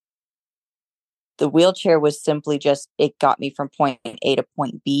The wheelchair was simply just, it got me from point A to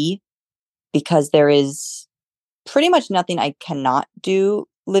point B, because there is pretty much nothing I cannot do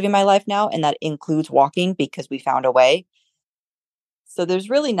living my life now. And that includes walking, because we found a way. So there's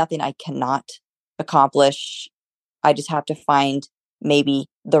really nothing I cannot accomplish. I just have to find maybe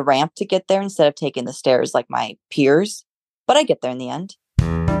the ramp to get there instead of taking the stairs like my peers. But I get there in the end.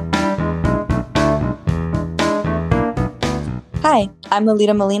 Hi, I'm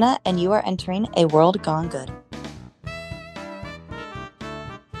Lolita Milena, and you are entering A World Gone Good.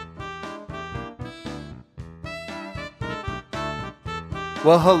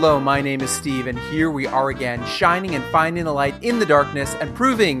 Well, hello, my name is Steve, and here we are again, shining and finding the light in the darkness and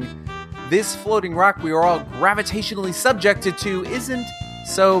proving this floating rock we are all gravitationally subjected to isn't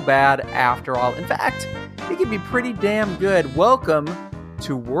so bad after all. In fact, it can be pretty damn good. Welcome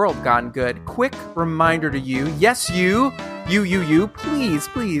to World Gone Good. Quick reminder to you, yes, you,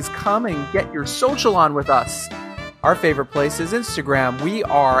 please come and get your social on with us. Our favorite place is Instagram. We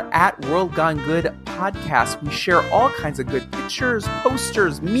are at World Gone Good Podcast. We share all kinds of good pictures,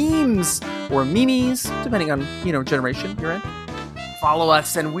 posters, memes, or memes, depending on, generation you're in. Follow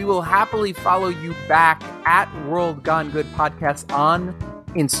us, and we will happily follow you back at World Gone Good Podcast on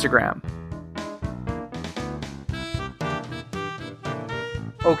Instagram.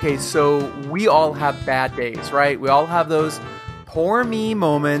 Okay, so we all have bad days, right? We all have those poor me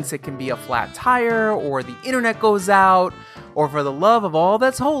moments. It can be a flat tire, or the internet goes out, or for the love of all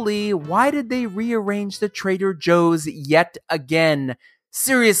that's holy, why did they rearrange the Trader Joe's yet again?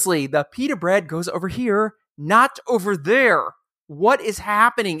 Seriously, the pita bread goes over here, not over there. What is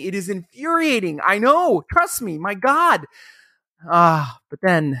happening? It is infuriating. I know. Trust me. My God. But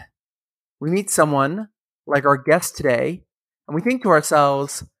then we meet someone like our guest today, and we think to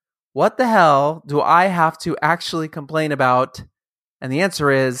ourselves, what the hell do I have to actually complain about? And the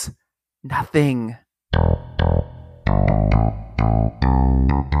answer is nothing.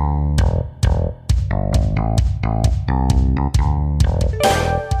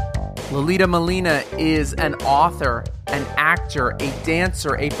 Lolita Milena is an author, an actor, a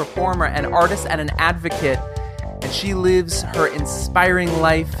dancer, a performer, an artist, and an advocate. And she lives her inspiring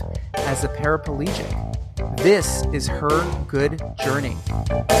life as a paraplegic. This is her good journey.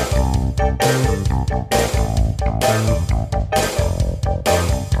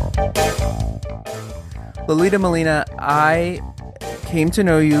 Lolita Milena, I came to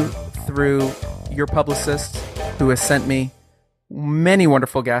know you through your publicist, who has sent me many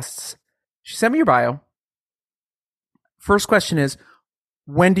wonderful guests. She sent me your bio. First question is,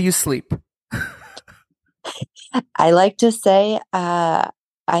 when do you sleep? I like to say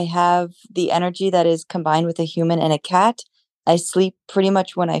I have the energy that is combined with a human and a cat. I sleep pretty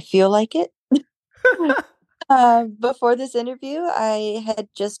much when I feel like it. Before this interview, I had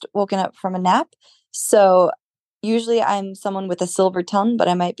just woken up from a nap. So usually I'm someone with a silver tongue, but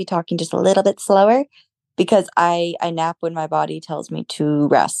I might be talking just a little bit slower because I nap when my body tells me to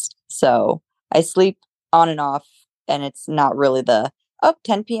rest. So I sleep on and off, and it's not really 10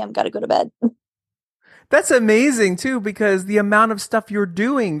 p.m., got to go to bed. That's amazing, too, because the amount of stuff you're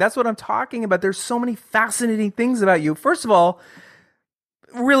doing, that's what I'm talking about. There's so many fascinating things about you. First of all,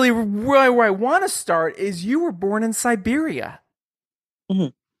 really where I want to start is you were born in Siberia. Mm-hmm.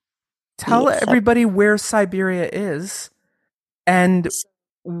 Tell everybody where Siberia is and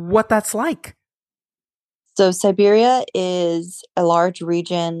what that's like. So Siberia is a large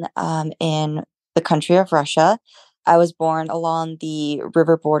region in the country of Russia. I was born along the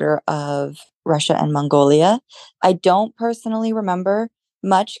river border of Russia and Mongolia. I don't personally remember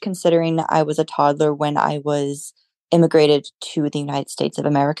much, considering I was a toddler when I was immigrated to the United States of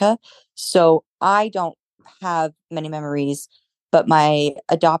America. So I don't have many memories, but my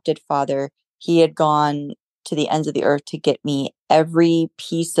adopted father, he had gone to the ends of the earth to get me every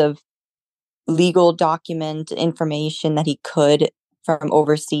piece of legal document information that he could from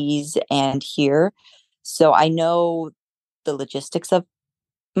overseas and here. So I know the logistics of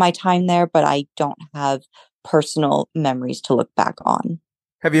my time there, but I don't have personal memories to look back on.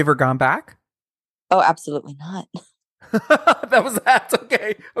 Have you ever gone back? Oh, absolutely not.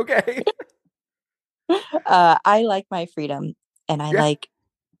 That. Okay. I like my freedom, and I like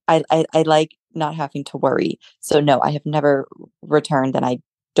not having to worry. So no, I have never returned, and I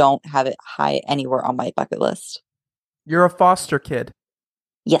don't have it high anywhere on my bucket list. You're a foster kid.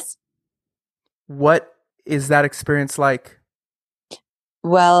 Yes. What is that experience like?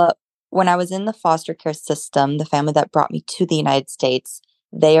 Well, when I was in the foster care system, the family that brought me to the United States,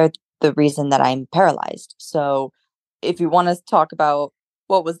 they are the reason that I'm paralyzed. So if you want to talk about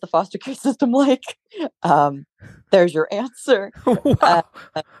what was the foster care system like, there's your answer. Wow.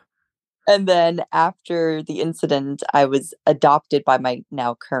 And then after the incident, I was adopted by my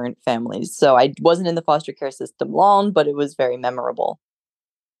now current family. So I wasn't in the foster care system long, but it was very memorable.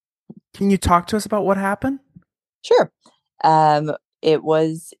 Can you talk to us about what happened? Sure. It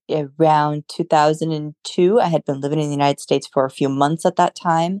was around 2002. I had been living in the United States for a few months at that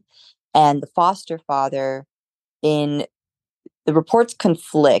time. And the foster father, in the reports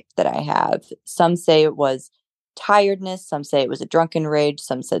conflict that I have, some say it was tiredness, some say it was a drunken rage,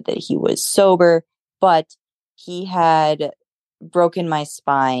 some said that he was sober, but he had broken my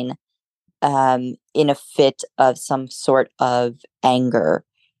spine in a fit of some sort of anger.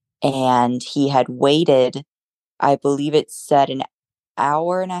 And he had waited, I believe it said an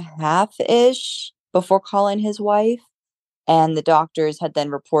hour and a half ish before calling his wife. And the doctors had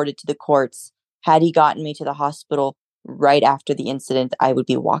then reported to the courts, had he gotten me to the hospital right after the incident, I would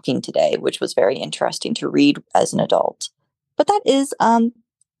be walking today, which was very interesting to read as an adult. But that is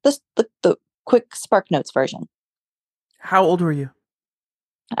the quick Spark Notes version. How old were you?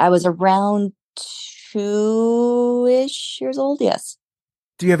 I was around 2-ish years old, yes.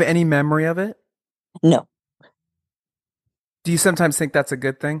 Do you have any memory of it? No. Do you sometimes think that's a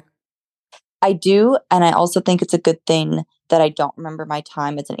good thing? I do, and I also think it's a good thing that I don't remember my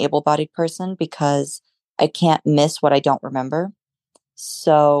time as an able-bodied person because I can't miss what I don't remember.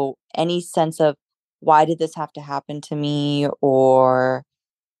 So any sense of why did this have to happen to me or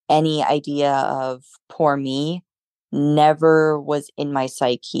any idea of poor me never was in my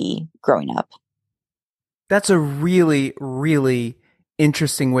psyche growing up. That's a really, really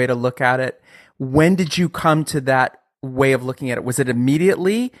interesting way to look at it. When did you come to that way of looking at it? Was it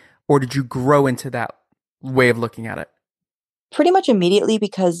immediately, or did you grow into that way of looking at it? Pretty much immediately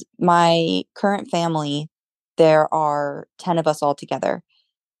because my current family, there are 10 of us all together,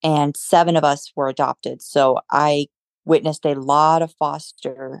 and 7 of us were adopted. So I witnessed a lot of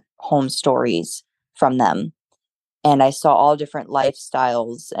foster home stories from them. And I saw all different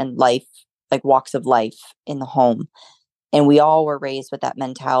lifestyles and like walks of life in the home. And we all were raised with that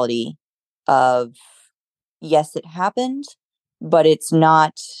mentality of, yes, it happened, but it's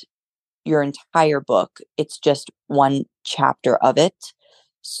not your entire book. It's just one chapter of it.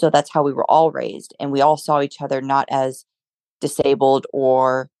 So that's how we were all raised. And we all saw each other not as disabled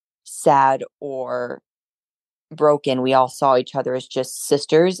or sad or broken. We all saw each other as just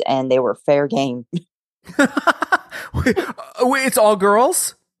sisters and they were fair game. Wait, it's all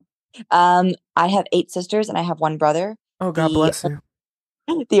girls? I have 8 sisters and I have 1 brother. Oh, God The bless you.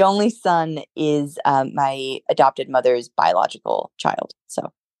 the only son is my adopted mother's biological child.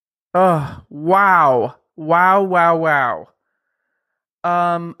 So Oh, wow. Wow, wow,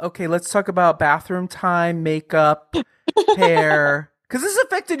 wow. Okay, let's talk about bathroom time, makeup, hair, because this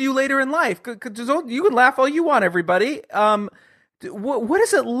affected you later in life. You can laugh all you want, everybody. What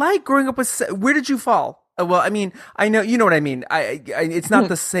is it like growing up with? Where did you fall? Well, I mean, I know you know what I mean. It's not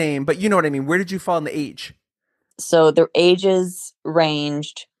the same, but you know what I mean. Where did you fall in the age? so their ages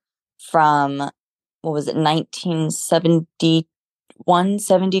ranged from what was it, 1971,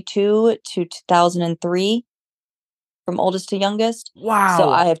 72 to 2003, from oldest to youngest. So I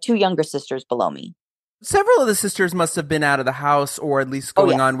Wow. have 2 younger sisters below me. Several of the sisters must have been out of the house, or at least Oh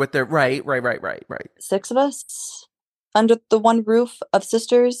going yes, on with their right, right, right, right, right. 6 of us under the one roof of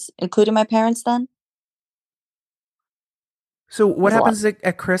sisters, including my parents. Then So it what was a lot. happens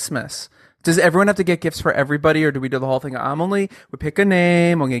at Christmas? Does everyone have to get gifts for everybody, or do we do the whole thing? We pick a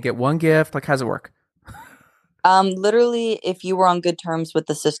name. I'm gonna get one gift. Like, how's it work? Literally, if you were on good terms with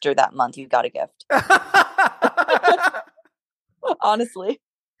the sister that month, you got a gift. That's Honestly,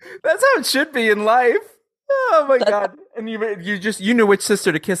 how it should be in life. Oh my that's God! And you knew which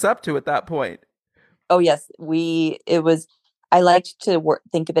sister to kiss up to at that point. oh yes, we it was. I liked to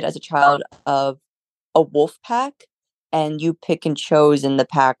think of it as a child of a wolf pack, and you pick and chose in the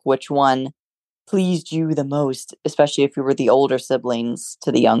pack which one pleased you the most, especially if you were the older siblings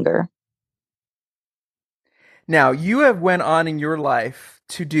to the younger. Now, you have went on in your life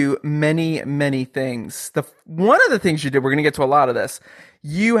to do many, many things. The one of the things you did, we're going to get to a lot of this.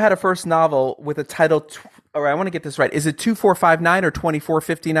 You had a first novel with a title, or I want to get this right. Is it 2459 or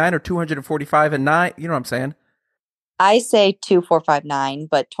 2459 or 245 and 9? You know what I'm saying? I say 2459,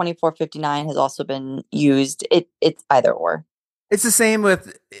 but 2459 has also been used. It's either or. It's the same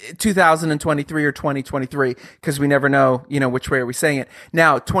with 2023 or 2023 because we never know, which way are we saying it.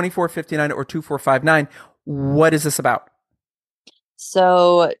 Now, 2459 or 2459, what is this about?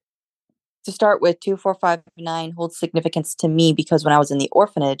 So to start with, 2459 holds significance to me because when I was in the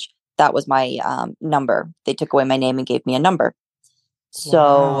orphanage, that was my number. They took away my name and gave me a number.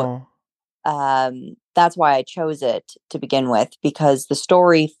 So Wow. that's why I chose it to begin with, because the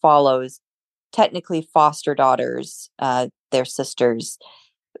story follows technically foster daughters, their sisters,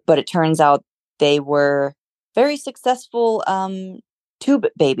 but it turns out they were very successful tube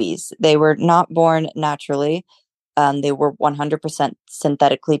babies. They were not born naturally. They were 100%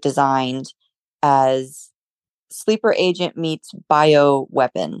 synthetically designed as sleeper agent meets bio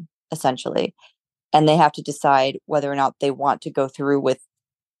weapon, essentially. And they have to decide whether or not they want to go through with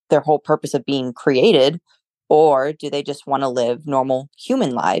their whole purpose of being created, or do they just want to live normal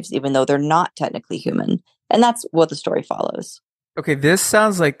human lives, even though they're not technically human? And that's what the story follows. Okay, this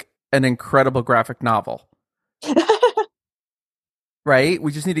sounds like an incredible graphic novel, right?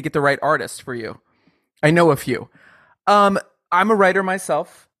 We just need to get the right artist for you. I know a few. Um, I'm a writer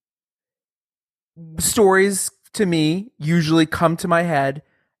myself. Stories to me usually come to my head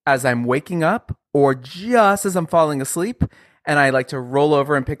as I'm waking up or just as I'm falling asleep. And I like to roll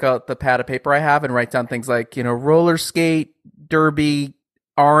over and pick out the pad of paper I have and write down things like, roller skate, derby,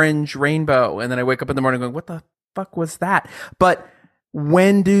 orange, rainbow. And then I wake up in the morning going, what the fuck was that? But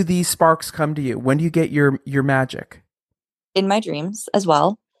when do these sparks come to you? When do you get your magic? In my dreams as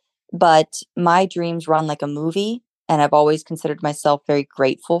well. But my dreams run like a movie. And I've always considered myself very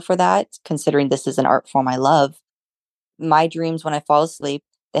grateful for that, considering this is an art form I love. My dreams, when I fall asleep,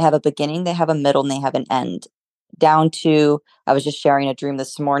 they have a beginning, they have a middle, and they have an end. Down to, I was just sharing a dream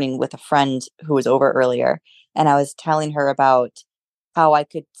this morning with a friend who was over earlier. And I was telling her about how I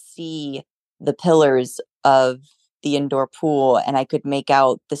could see the pillars of the indoor pool and I could make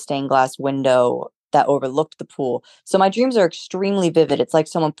out the stained glass window that overlooked the pool. So my dreams are extremely vivid. It's like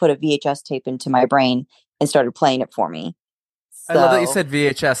someone put a VHS tape into my brain and started playing it for me. I love that you So said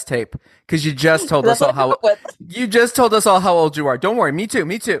VHS tape because you just told us that's all what I grew how up with. you just told us all how old you are. Don't worry, me too,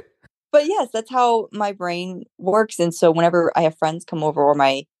 me too. But yes, that's how my brain works. And so whenever I have friends come over or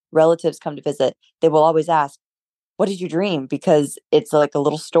my relatives come to visit, they will always ask, what did you dream? Because it's like a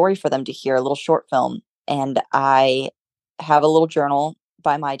little story for them to hear, a little short film. And I have a little journal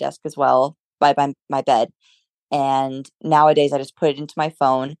by my desk as well, by my bed. And nowadays I just put it into my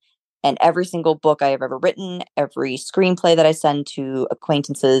phone. And every single book I have ever written, every screenplay that I send to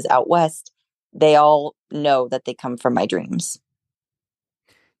acquaintances out west, they all know that they come from my dreams.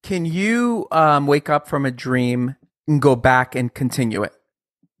 Can you wake up from a dream and go back and continue it?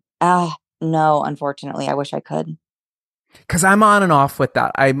 No, unfortunately, I wish I could. Because I'm on and off with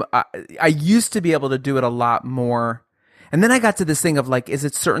that. I used to be able to do it a lot more, and then I got to this thing of like, is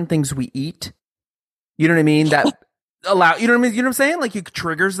it certain things we eat? You know what I mean? That allow you know what I mean? You know what I'm saying? Like it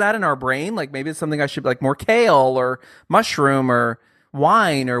triggers that in our brain. Like maybe it's something I should like more kale or mushroom or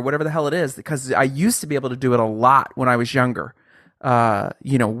wine or whatever the hell it is. Because I used to be able to do it a lot when I was younger.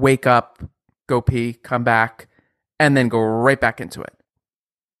 Wake up, go pee, come back, and then go right back into it.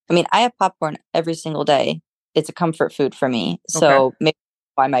 I mean, I have popcorn every single day. It's a comfort food for me. Okay. So maybe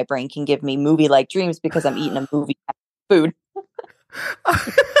why my brain can give me movie-like dreams because I'm eating a movie food.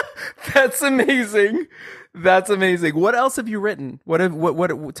 That's amazing. That's amazing. What else have you written?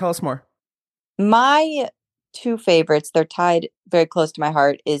 What tell us more. My two favorites, they're tied very close to my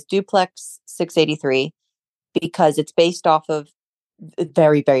heart, is Duplex 683 because it's based off of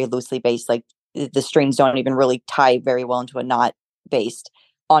very, very loosely based. Like the strings don't even really tie very well into a knot based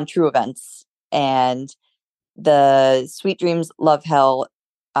on true events. And the Sweet Dreams Love Hell,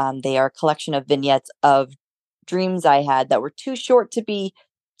 they are a collection of vignettes of dreams I had that were too short to be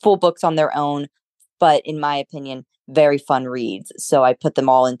full books on their own, but in my opinion, very fun reads. So I put them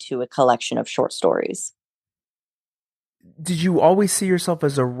all into a collection of short stories. Did you always see yourself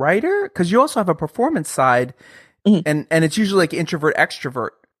as a writer? Because you also have a performance side, Mhm. and it's usually like introvert extrovert.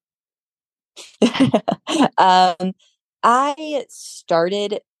 um, I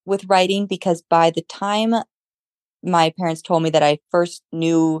started with writing because by the time my parents told me that I first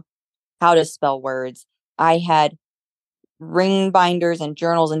knew how to spell words, I had ring binders and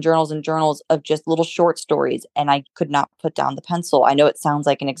journals and journals and journals of just little short stories, and I could not put down the pencil. I know it sounds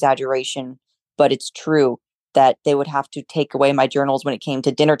like an exaggeration, but it's true that they would have to take away my journals when it came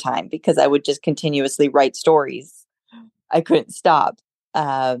to dinner time because I would just continuously write stories. I couldn't stop.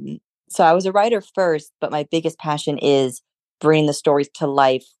 Um, so I was a writer first, but my biggest passion is bringing the stories to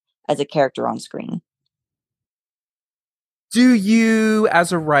life as a character on screen. Do you,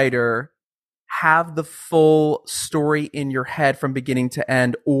 as a writer, have the full story in your head from beginning to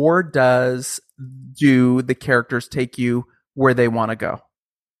end, or do the characters take you where they want to go?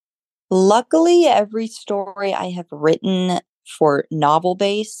 Luckily, every story I have written for novel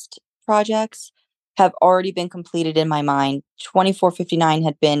based projects have already been completed in my mind. 2459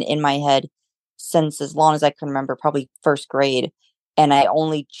 had been in my head since as long as I can remember, probably first grade. and I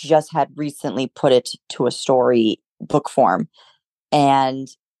only just had recently put it to a story book form. And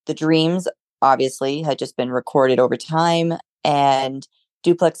the dreams obviously had just been recorded over time. And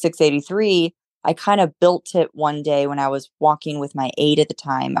Duplex 683, I kind of built it one day when I was walking with my aide at the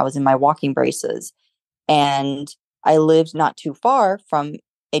time. I was in my walking braces, and I lived not too far from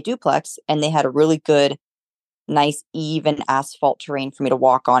a duplex, and they had a really good, nice, even asphalt terrain for me to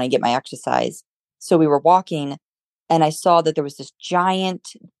walk on and get my exercise. So we were walking, and I saw that there was this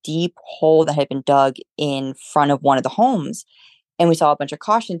giant, deep hole that had been dug in front of one of the homes, and we saw a bunch of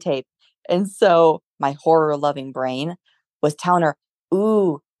caution tape. And so my horror loving brain was telling her,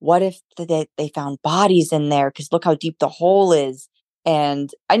 ooh, what if they found bodies in there? Because look how deep the hole is.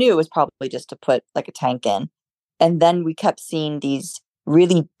 And I knew it was probably just to put like a tank in. And then we kept seeing these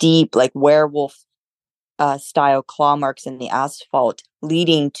really deep, like werewolf style claw marks in the asphalt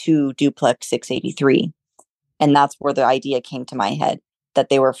leading to Duplex 683. And that's where the idea came to my head, that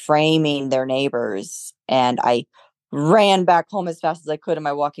they were framing their neighbors. And I ran back home as fast as I could in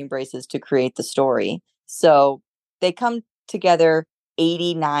my walking braces to create the story. So they come together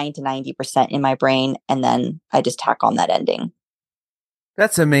 89 to 90% in my brain. And then I just tack on that ending.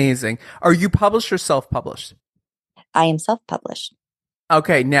 That's amazing. Are you published or self-published? I am self published.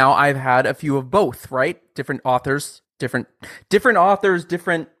 Okay, now I've had a few of both, right? Different authors, different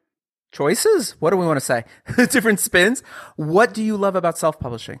choices. What do we want to say? Different spins. What do you love about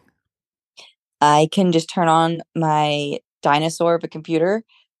self-publishing? I can just turn on my dinosaur of a computer,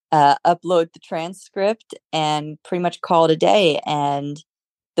 upload the transcript, and pretty much call it a day. And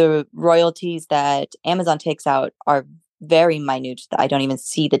the royalties that Amazon takes out are very minute. I don't even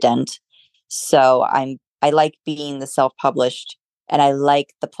see the dent. So I like being the self-published, and I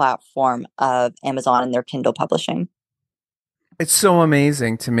like the platform of Amazon and their Kindle publishing. It's so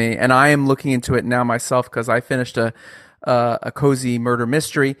amazing to me, and I am looking into it now myself because I finished a cozy murder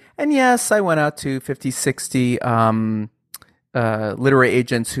mystery, and yes, I went out to 50, 60 literary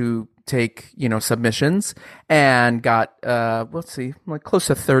agents who take submissions and got let's see, like close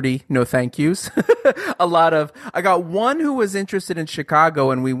to 30 no thank yous. I got one who was interested in Chicago,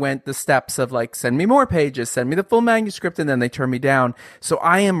 and we went the steps of like, send me more pages, send me the full manuscript, and then they turned me down. So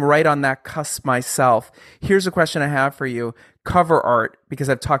I am right on that cusp myself. Here's a question I have for you. Cover art, because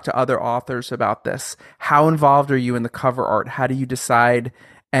I've talked to other authors about this. How involved are you in the cover art? How do you decide,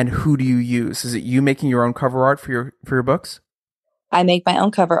 and who do you use? Is it you making your own cover art for your books? I make my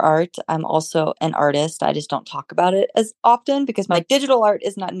own cover art. I'm also an artist. I just don't talk about it as often because my digital art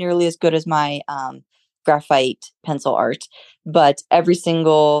is not nearly as good as my graphite pencil art. But every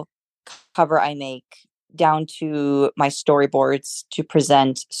single cover I make, down to my storyboards to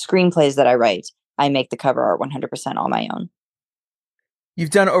present screenplays that I write, I make the cover art 100% on my own. You've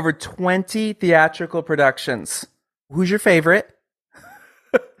done over 20 theatrical productions. Who's your favorite?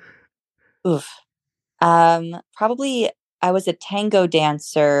 Oof. Probably I was a tango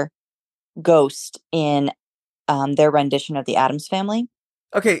dancer ghost in their rendition of the Addams Family.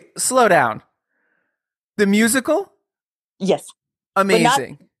 Okay, slow down. The musical? Yes, but not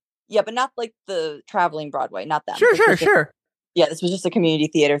Amazing. yeah, but not like the traveling Broadway, not them. Sure, This sure, was just sure. yeah, this was just a community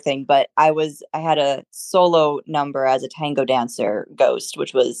theater thing. But I had a solo number as a tango dancer ghost,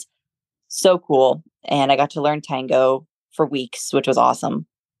 which was so cool, and I got to learn tango for weeks, which was awesome.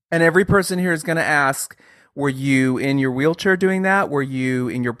 And every person here is going to ask, were you in your wheelchair doing that? Were you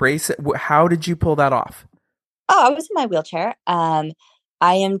in your brace? How did you pull that off? Oh, I was in my wheelchair. I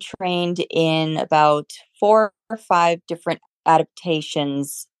am trained in about 4 or 5 different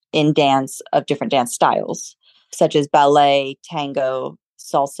adaptations in dance of different dance styles, such as ballet, tango,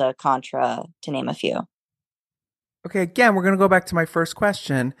 salsa, contra, to name a few. Okay, again, we're going to go back to my first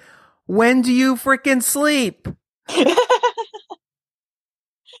question. When do you freaking sleep?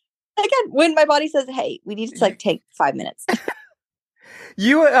 Again, when my body says, "Hey, we need to like take 5 minutes."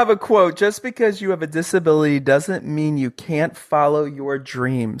 You have a quote, just because you have a disability doesn't mean you can't follow your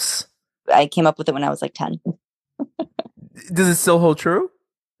dreams. I came up with it when I was like 10. Does it still hold true?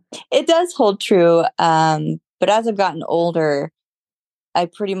 It does hold true. But as I've gotten older, I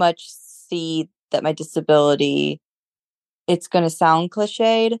pretty much see that my disability, it's going to sound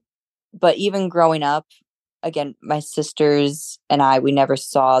cliched, but even growing up, again, my sisters and we never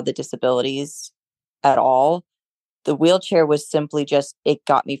saw the disabilities at all. The wheelchair was simply just, it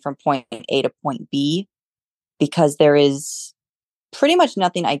got me from point A to point B, because there is pretty much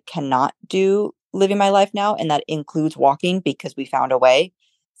nothing I cannot do living my life now. And that includes walking, because we found a way.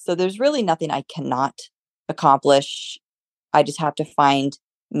 So there's really nothing I cannot accomplish. I just have to find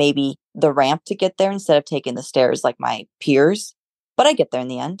maybe the ramp to get there instead of taking the stairs like my peers. But I get there in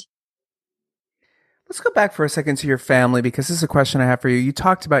the end. Let's go back for a second to your family because this is a question I have for you. You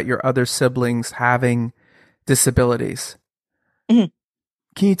talked about your other siblings having disabilities. Mhm.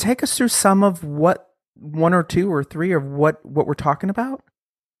 Can you take us through some of what one or two or three of what we're talking about?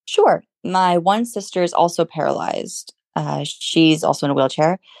 Sure. My one sister is also paralyzed. She's also in a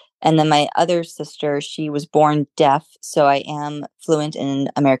wheelchair. And then my other sister, she was born deaf. So I am fluent in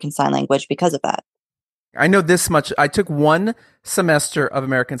American Sign Language because of that. I know this much. I took one semester of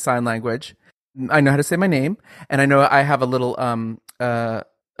American Sign Language. I know how to say my name, and I know I have a little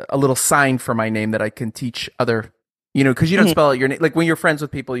sign for my name that I can teach other. Because you don't Mhm. spell out your name. Like when you're friends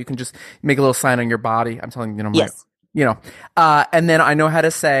with people, you can just make a little sign on your body. I'm telling you, my, Yes. you know, and then I know how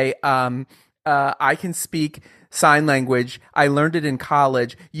to say, I can speak sign language. I learned it in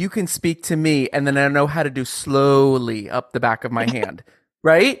college. You can speak to me, and then I know how to do slowly up the back of my hand.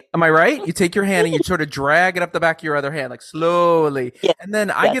 Right? Am I right? You take your hand and you sort of drag it up the back of your other hand, like slowly. Yes. And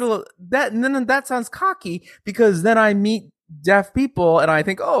then I get a Yes. little that, and then that sounds cocky because then I meet deaf people and I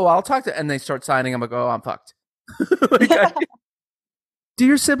think, oh, I'll talk to, and they start signing. I'm like, oh, I'm fucked. like, do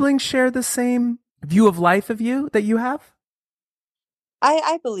your siblings share the same view of life of you that you have?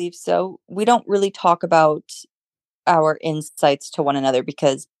 I believe so. We don't really talk about our insights to one another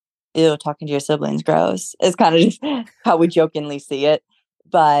because, ew, talking to your siblings gross. It's kind of just how we jokingly see it.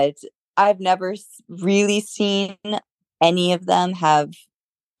 But I've never really seen any of them have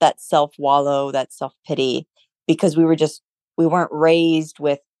that self wallow, that self pity, because we weren't raised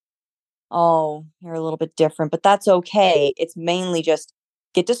with, oh, you're a little bit different, but that's okay. It's mainly just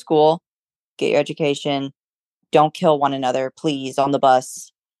get to school, get your education, don't kill one another, please, on the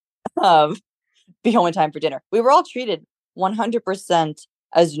bus. Um, be home in time for dinner. We were all treated 100%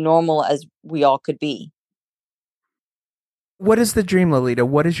 as normal as we all could be. What is the dream, Lolita?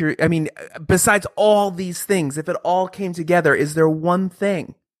 What is your, I mean, besides all these things, if it all came together, is there one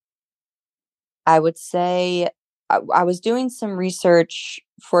thing? I would say I was doing some research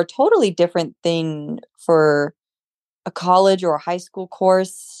for a totally different thing for a college or a high school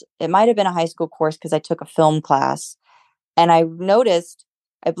course. It might have been a high school course because I took a film class. And I noticed,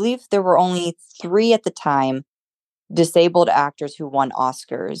 I believe there were only three at the time disabled actors who won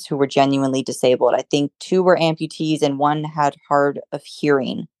Oscars who were genuinely disabled. I think two were amputees and one had hard of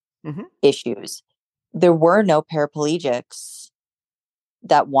hearing Mm-hmm. issues. There were no paraplegics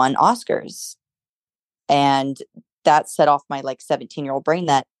that won Oscars. And that set off my like 17-year-old brain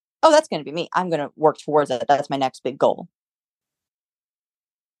that, oh, that's going to be me. I'm going to work towards it. That's my next big goal.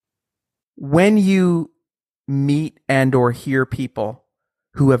 When you meet and or hear people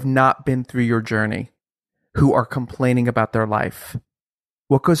who have not been through your journey, who are complaining about their life,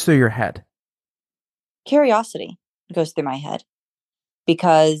 what goes through your head? Curiosity goes through my head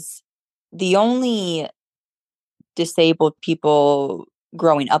because the only disabled people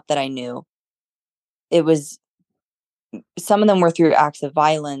growing up that I knew, it was some of them were through acts of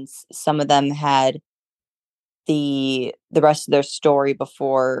violence. Some of them had the rest of their story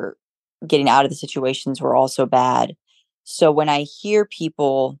before getting out of the situations were also bad. So when I hear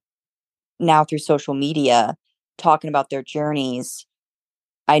people now through social media talking about their journeys,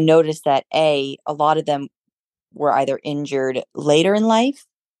 I noticed that a lot of them were either injured later in life.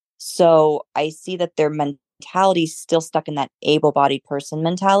 So I see that their mentality is still stuck in that able-bodied person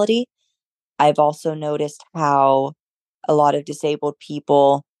mentality. I've also noticed how a lot of disabled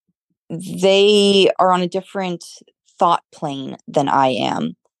people, they are on a different thought plane than I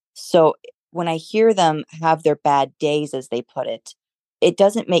am. So when I hear them have their bad days, as they put it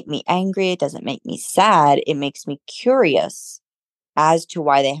doesn't make me angry. It doesn't make me sad. It makes me curious as to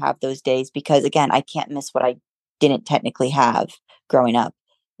why they have those days because, again, I can't miss what I didn't technically have growing up.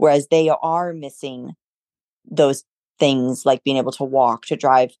 Whereas they are missing those things like being able to walk, to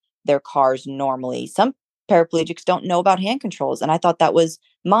drive their cars normally. Some paraplegics don't know about hand controls. And I thought that was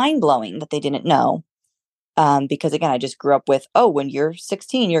mind blowing that they didn't know. Because again, I just grew up with, oh, when you're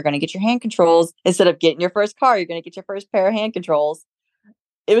 16, you're going to get your hand controls. Instead of getting your first car, you're going to get your first pair of hand controls.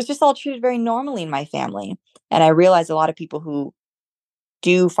 It was just all treated very normally in my family. And I realized a lot of people who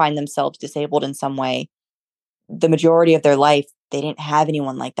do find themselves disabled in some way, the majority of their life, they didn't have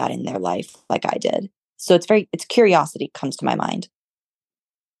anyone like that in their life like I did. So it's curiosity comes to my mind.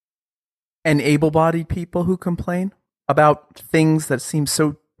 And able bodied people who complain about things that seem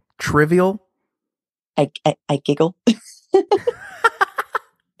so trivial? I giggle.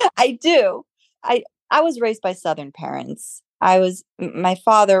 I do. I was raised by Southern parents. My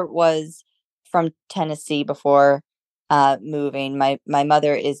father was from Tennessee before moving. My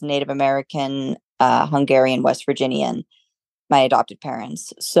mother is Native American, Hungarian, West Virginian, my adopted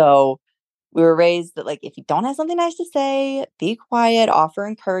parents. So we were raised that like if you don't have something nice to say, be quiet, offer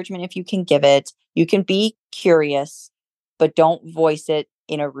encouragement if you can give it. You can be curious, but don't voice it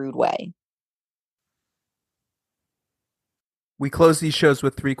in a rude way. We close these shows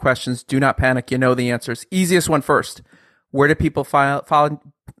with 3 questions. Do not panic. You know the answers. Easiest one first. Where do people follow?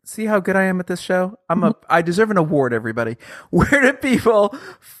 See how good I am at this show? I deserve an award, everybody. Where do people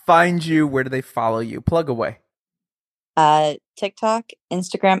find you? Where do they follow you? Plug away. TikTok,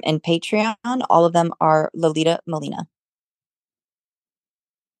 Instagram, and Patreon. All of them are Lolita Milena.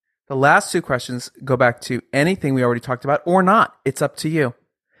 The last 2 questions go back to anything we already talked about or not. It's up to you.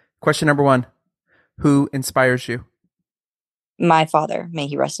 Question number 1. Who inspires you? My father, may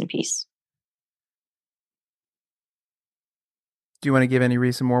he rest in peace. Do you want to give any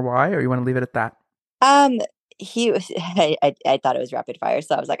reason more why, or you want to leave it at that? He was, I thought it was rapid fire,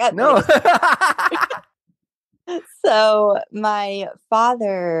 so I was like, no. So my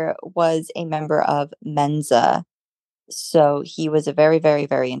father was a member of Mensa. So he was a very, very,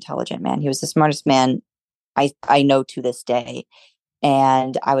 very intelligent man. He was the smartest man I know to this day.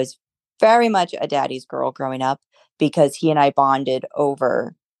 And I was very much a daddy's girl growing up because he and I bonded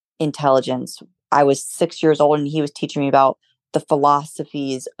over intelligence. I was 6 years old and he was teaching me about the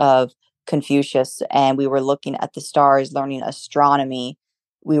philosophies of Confucius, and we were looking at the stars, learning astronomy.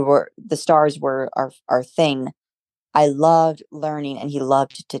 The stars were our thing. I loved learning and he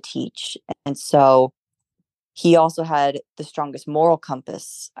loved to teach. And so he also had the strongest moral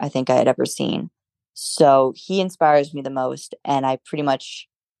compass I think I had ever seen. So he inspires me the most, and I pretty much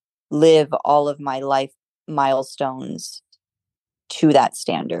live all of my life milestones to that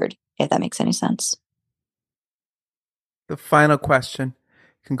standard, if that makes any sense. The final question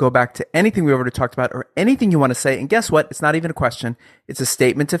can go back to anything we already talked about or anything you want to say. And guess what? It's not even a question. It's a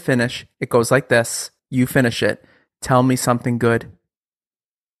statement to finish. It goes like this. You finish it. Tell me something good.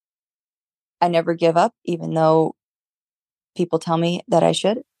 I never give up, even though people tell me that I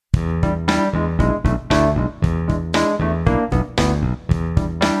should.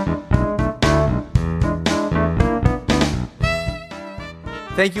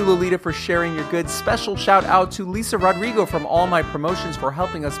 Thank you, Lolita, for sharing your good. Special shout out to Lisa Rodrigo from All My Promotions for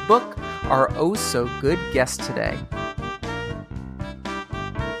helping us book our oh-so-good guest today.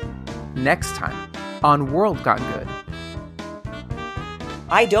 Next time on World Gone Good.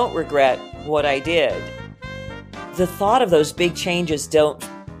 I don't regret what I did. The thought of those big changes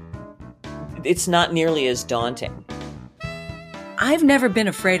it's not nearly as daunting. I've never been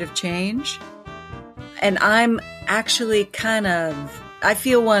afraid of change, and I'm actually I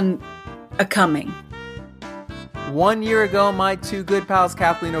feel one a-coming. 1 year ago, my 2 good pals,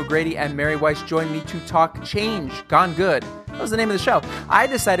 Kathleen O'Grady and Mary Weiss, joined me to talk Change Gone Good. That was the name of the show. I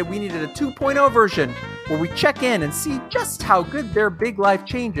decided we needed a 2.0 version where we check in and see just how good their big life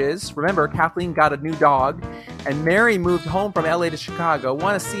change is. Remember, Kathleen got a new dog, and Mary moved home from LA to Chicago.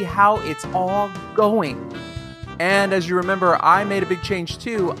 Want to see how it's all going. And as you remember, I made a big change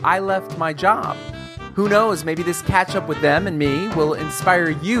too. I left my job. Who knows, maybe this catch up with them and me will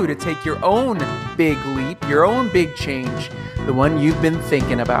inspire you to take your own big leap, your own big change, the one you've been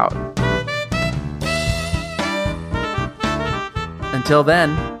thinking about. Until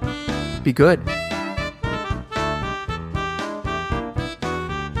then, be good.